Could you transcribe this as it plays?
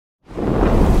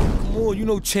on, you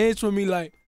know, chance for me,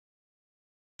 like.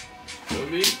 Feel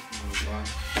me?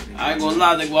 I ain't gonna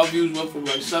lie, nigga, my views went from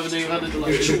like 700-800 to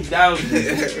like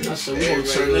 2,000. I said, we gonna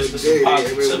turn this to some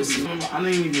positivity. Remember, I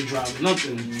ain't even drive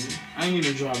nothing. I ain't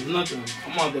even drive nothing.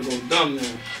 I'm out there go dumb now.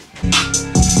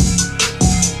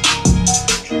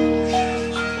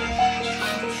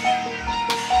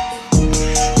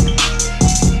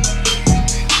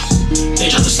 They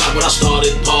tried to stop what I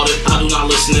started, parted. I do not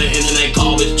listen to internet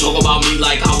garbage. Talk about me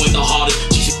like I went the hardest.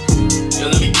 Yeah,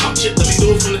 let me pop shit. Let me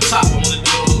do it from the top. I wanna do it.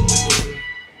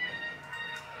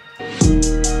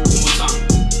 One more time.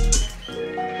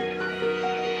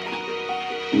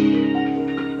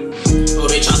 Oh,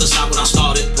 they tried to stop what I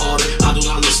started, parted. I do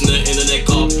not listen to internet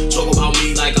garbage. Talk about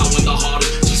me like I went the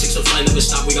hardest. G6 to flight, never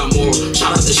stop, we got more.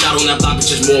 Shout out the shot on that block, it's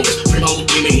just more. Bring my little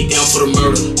demon, he down for the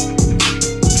murder.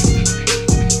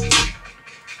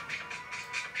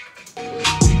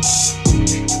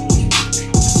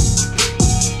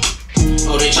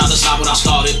 Try to stop what I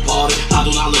started, party. I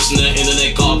do not listen to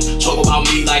internet garbage. Talk about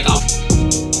me like I.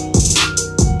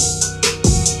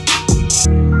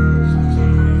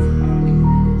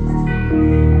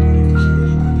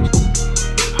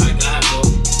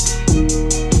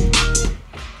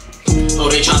 Oh,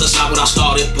 they tried to stop what I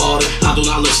started, party. I do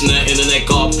not listen to internet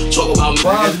garbage. Talk about me.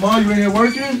 Wow, Ma, you in here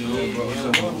working? Yo, bro.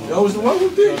 Yo, what's the work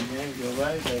with this? You're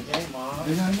right, that game, Ma.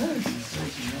 They got nice.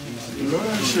 You know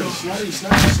that shit,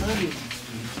 snotty.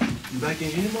 You back in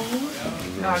here, Mom?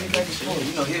 Nah, he back in school.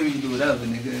 You know, here we can do whatever,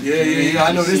 nigga. Yeah.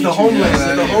 I know this the homeland.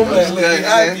 This the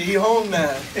homeland. He home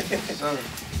now.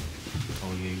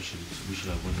 Oh yeah, we should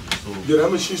have went to the store. Yo, that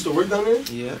machine still work down there?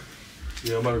 Yeah.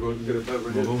 Yeah, I'm about to go get it back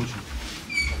right here. What with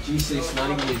you? G6, not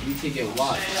even if you take it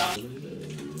watch.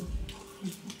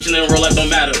 In real life don't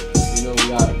matter. You know, we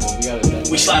got it.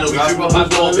 We slide it, we creep up, I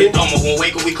go up, hit dumb, when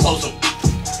wake up, we close them.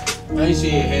 I ain't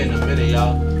seen your head in a minute,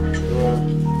 y'all.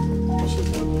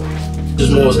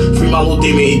 There's more. Free my little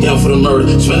demon, he down for the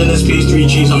murder. Spending this piece, 3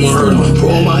 G's, I'ma hurt him. Pro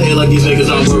on my head like these niggas,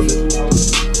 I'm worth it.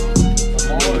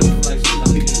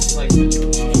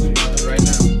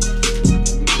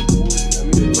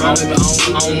 I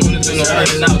don't want to do no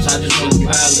hurting out, I just want to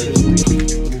pilot.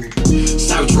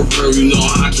 Savage prefer, you know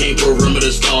I can't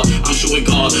perimeter star. I'm shooting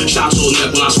guard, shots on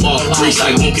neck when I spar. Free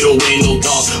sight won't get away, no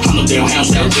dog. I'm no damn house,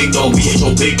 that big dog, we hit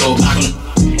your big dog.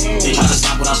 They try to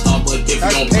stop what I start, but if you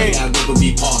don't play, that book will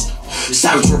be paused.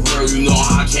 Savage prefer, you know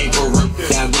I can't perimeter,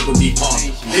 that book will be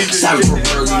paused. Savage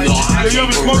prefer, you know I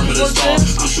can't perimeter star.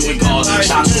 I'm shooting guard,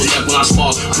 shots on neck when I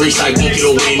spar. Free sight won't get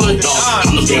away, no dog.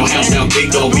 I'm no damn house, that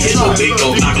big dog, we hit your big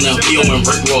dog. Knocking out PO and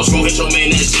Rick Ross. Go hit your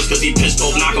man that's just cause he pissed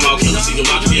off. Knock him out, killer season,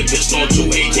 watch me get pissed on.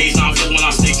 2 AJs, now I'm full when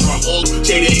I stay drunk. All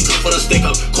Jada ain't good for the stick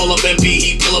up. Call up MB,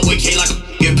 he pull up with K like a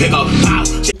get pick up. Pow.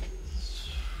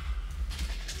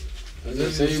 That's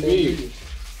the same beat.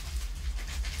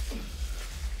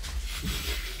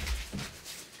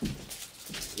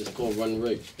 It's called Run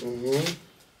Rick.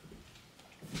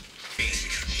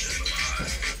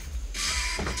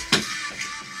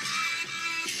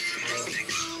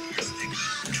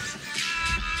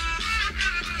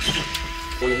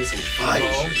 Wanna hear some fire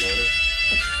shit, man.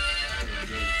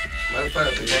 Matter of fact, I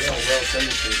think that's how well send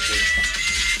this shit.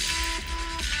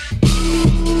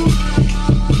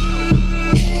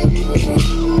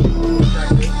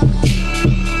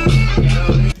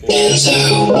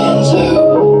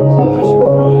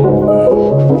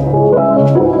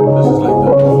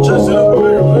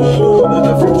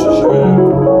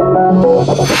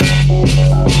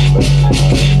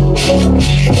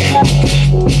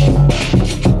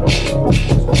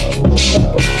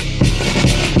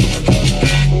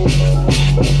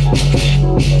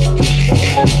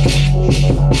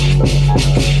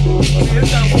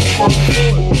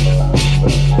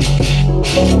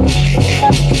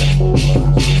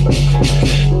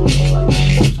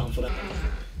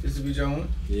 This is the John?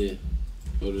 Yeah.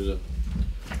 Hold it up.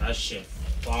 That shit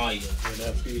fire.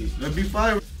 That be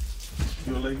fire.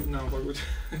 You gonna like now work with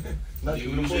not you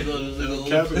gonna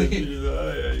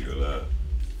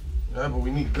yeah, but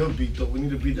we need good beat though. We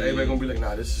need a beat that everybody gonna be like,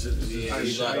 nah, this is it.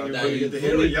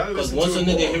 Because once a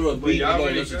nigga hear a beat, you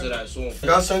gonna listen to that song.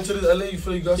 Got sent to this LA, you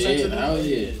feel you got sent to this? Hell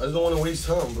yeah. I just don't wanna waste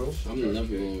time, bro. I'm never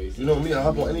gonna waste time. You know me, I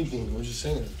hop on anything. I'm just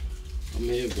saying. I'm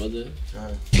here, brother.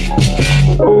 Alright.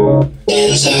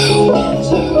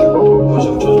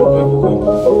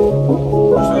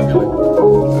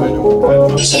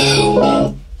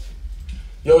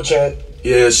 Yo, chat.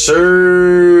 Yes,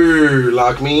 sir.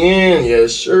 Lock me in.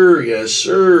 Yes, sir. Yes,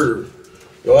 sir.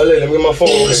 Yo, LA, let me get my phone.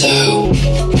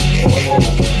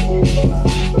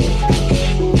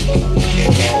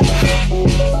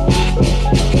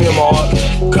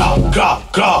 Okay. God, God,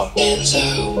 God.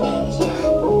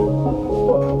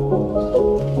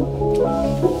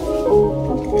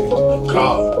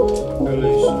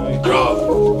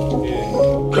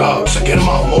 God, so get him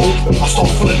out mode. I start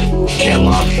feeling it. Can't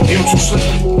lie, him too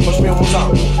slippery. Push me one more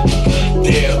time.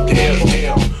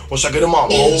 Damn. Once I get him out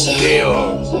mode,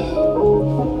 damn.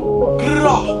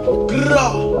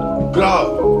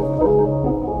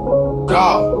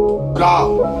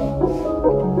 God.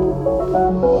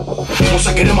 Once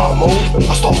I get in my mode,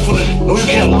 I start feeling it. No, you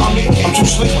can't lie me. I'm too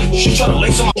sleepy. She try to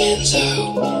lace in my.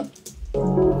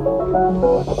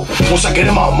 Once I get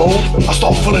in my mode, I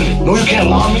start feeling it. No, you can't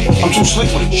lie me. I'm too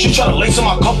slick with it. She try to lace in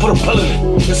my cup, put a pill in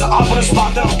it. It's an opposite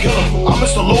spot that I'm killing. I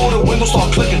miss the lower the window,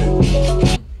 start clicking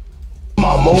it.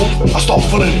 My mode, I start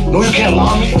feeling it. No, you can't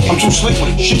lie me. I'm too slick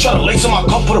with it. She try to lace in my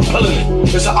cup, put a pill in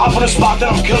it. It's an opposite spot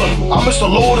that I'm killing. I miss the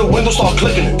lower the window, start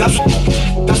clicking it. That's what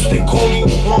they call me.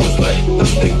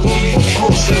 That's what they call me.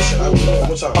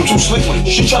 I'm too slick with it.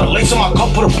 She try to lace in my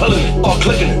cup, put a pill in it. Start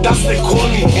clicking it. That's what they call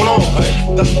me.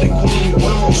 That's what they call me. When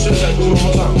I'm on stage, I do it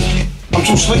one time. I'm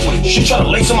too slick with it. She try to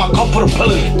lace in my cup, put a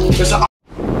pill in it. It's a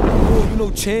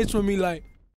Chance with me like